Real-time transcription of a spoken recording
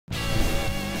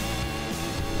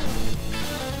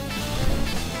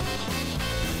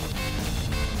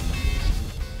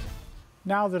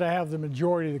Now that I have the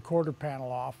majority of the quarter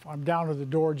panel off, I'm down to the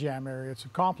door jamb area. It's a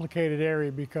complicated area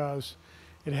because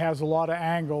it has a lot of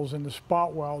angles and the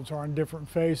spot welds are on different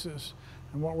faces.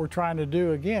 And what we're trying to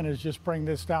do again is just bring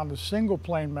this down to single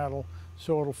plane metal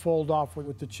so it'll fold off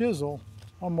with the chisel.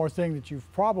 One more thing that you've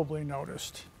probably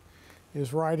noticed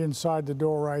is right inside the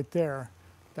door right there.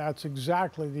 That's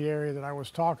exactly the area that I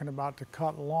was talking about to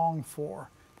cut long for.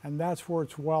 And that's where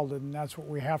it's welded, and that's what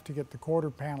we have to get the quarter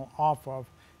panel off of,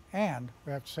 and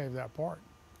we have to save that part.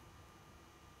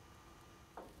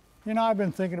 You know, I've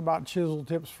been thinking about chisel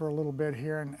tips for a little bit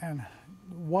here, and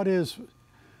what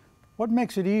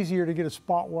makes it easier to get a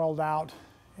spot weld out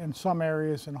in some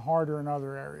areas and harder in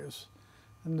other areas.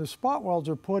 And the spot welds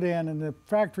are put in, and the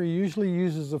factory usually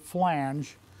uses a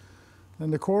flange.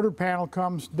 Then the quarter panel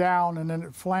comes down and then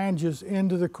it flanges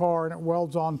into the car and it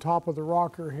welds on top of the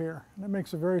rocker here. And it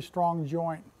makes a very strong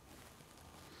joint.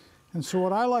 And so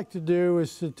what I like to do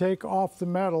is to take off the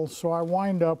metal, so I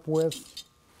wind up with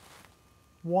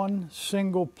one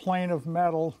single plane of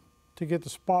metal to get the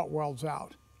spot welds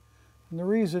out. And the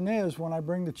reason is, when I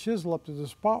bring the chisel up to the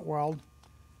spot weld,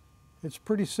 it's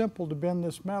pretty simple to bend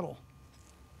this metal.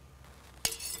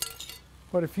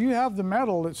 But if you have the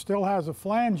metal that still has a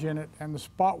flange in it and the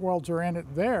spot welds are in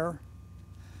it there,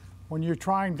 when you're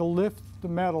trying to lift the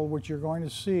metal, which you're going to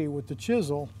see with the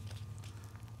chisel,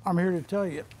 I'm here to tell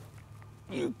you,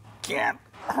 you can't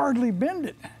hardly bend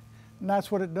it. And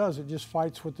that's what it does, it just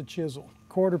fights with the chisel.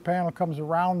 Quarter panel comes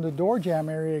around the door jamb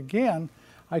area again.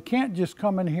 I can't just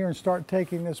come in here and start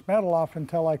taking this metal off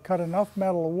until I cut enough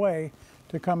metal away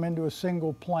to come into a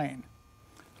single plane.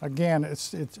 Again,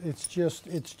 it's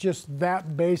just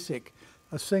that basic.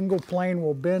 A single plane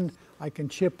will bend. I can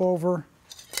chip over.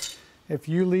 If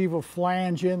you leave a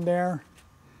flange in there,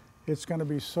 it's going to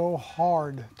be so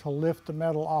hard to lift the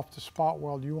metal off the spot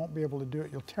weld, you won't be able to do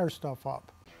it. You'll tear stuff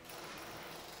up.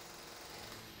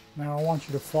 Now I want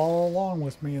you to follow along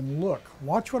with me and look.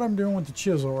 Watch what I'm doing with the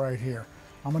chisel right here.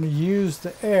 I'm going to use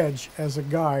the edge as a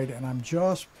guide, and I'm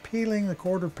just peeling the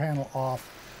quarter panel off.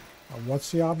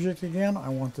 What's the object again? I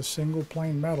want the single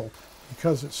plane metal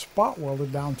because it's spot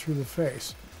welded down through the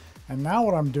face. And now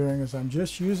what I'm doing is I'm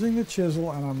just using the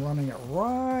chisel and I'm running it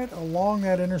right along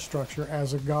that inner structure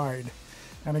as a guide.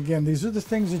 And again, these are the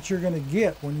things that you're going to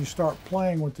get when you start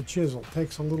playing with the chisel. It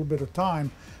takes a little bit of time,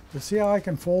 but see how I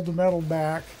can fold the metal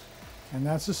back, and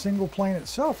that's the single plane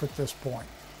itself at this point,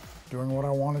 doing what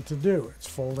I want it to do. It's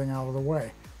folding out of the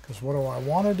way. Because what do I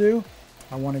want to do?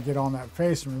 I want to get on that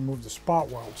face and remove the spot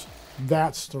welds.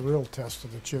 That's the real test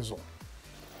of the chisel.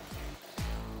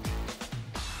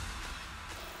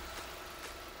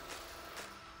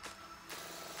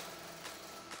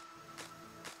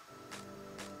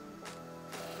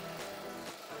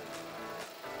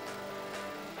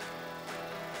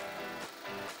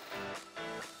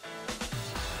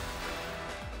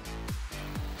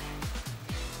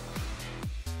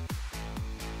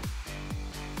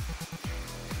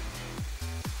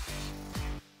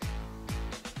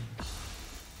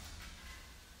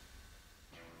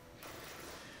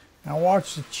 Now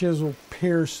watch the chisel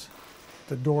pierce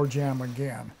the door jamb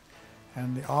again.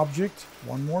 And the object,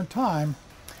 one more time,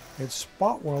 it's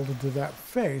spot welded to that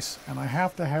face, and I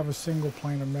have to have a single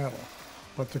plane of metal.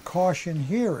 But the caution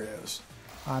here is,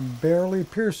 I'm barely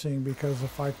piercing, because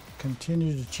if I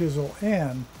continue to chisel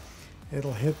in,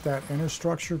 it'll hit that inner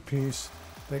structure piece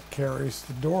that carries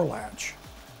the door latch.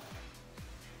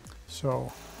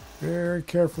 So very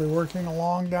carefully working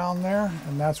along down there,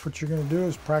 and that's what you're going to do,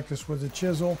 is practice with the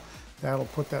chisel. That'll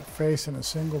put that face in a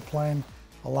single plane,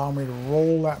 allow me to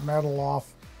roll that metal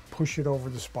off, push it over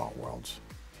the spot welds.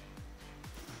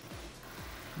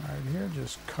 Right here,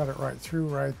 just cut it right through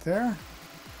right there.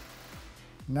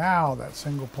 Now that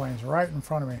single plane's right in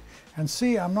front of me. And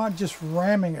see, I'm not just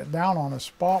ramming it down on a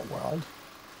spot weld.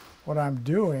 What I'm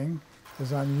doing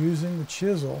is I'm using the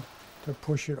chisel to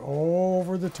push it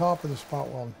over the top of the spot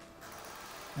weld.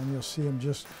 And you'll see them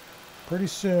just pretty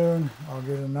soon. I'll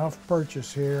get enough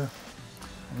purchase here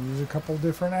and use a couple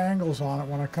different angles on it.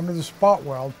 When I come to the spot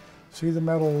weld, see the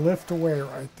metal lift away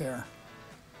right there.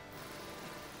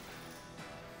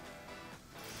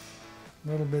 A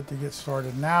little bit to get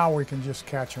started. Now we can just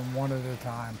catch them one at a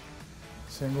time.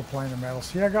 Single plane of metal.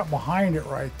 See, I got behind it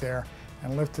right there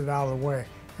and lifted it out of the way.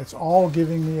 It's all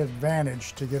giving me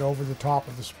advantage to get over the top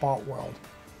of the spot weld.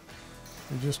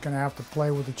 You're just going to have to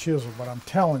play with the chisel, but I'm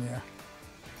telling you,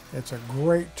 it's a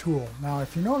great tool. Now,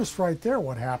 if you noticed right there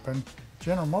what happened,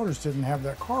 General Motors didn't have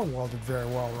that car welded very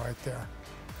well right there.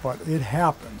 But it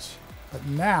happens. But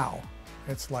now,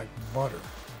 it's like butter.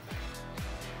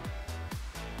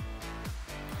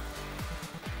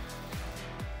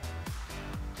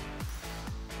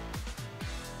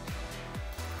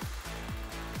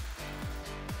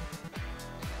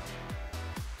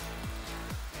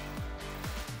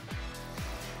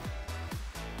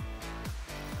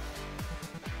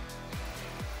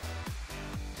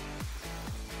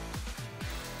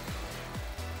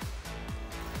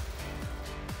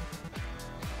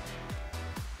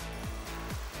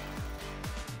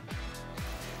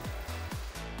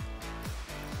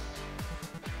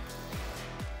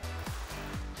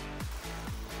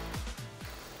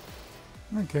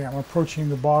 Okay, I'm approaching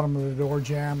the bottom of the door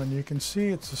jamb, and you can see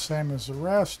it's the same as the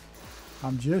rest.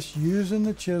 I'm just using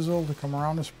the chisel to come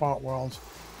around the spot welds,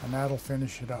 and that'll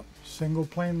finish it up. Single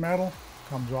plane metal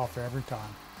comes off every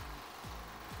time.